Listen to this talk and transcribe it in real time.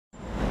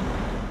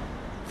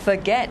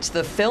Forget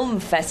the film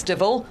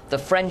festival. The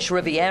French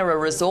Riviera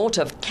resort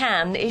of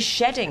Cannes is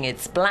shedding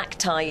its black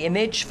tie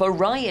image for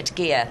riot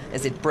gear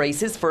as it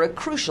braces for a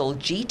crucial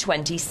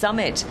G20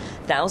 summit.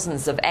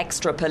 Thousands of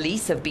extra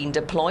police have been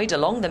deployed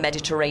along the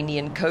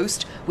Mediterranean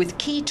coast, with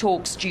key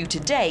talks due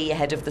today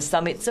ahead of the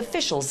summit's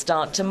official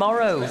start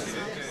tomorrow.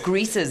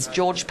 Greece's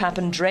George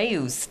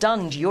Papandreou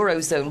stunned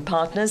Eurozone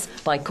partners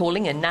by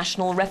calling a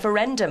national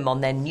referendum on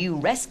their new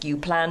rescue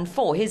plan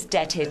for his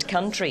debt-hit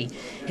country.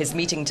 His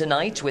meeting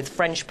tonight with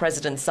French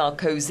President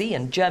Sarkozy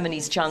and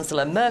Germany's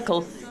Chancellor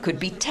Merkel could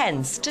be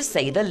tense, to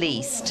say the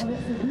least.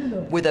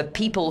 With a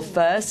people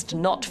first,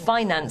 not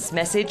finance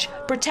message,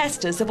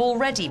 protesters have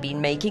already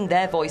been making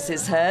their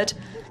voices heard.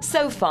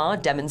 So far,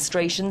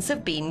 demonstrations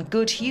have been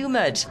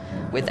good-humoured,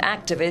 with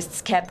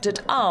activists kept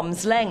at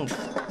arm's length,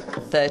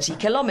 30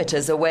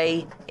 kilometres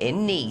away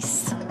in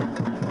Nice.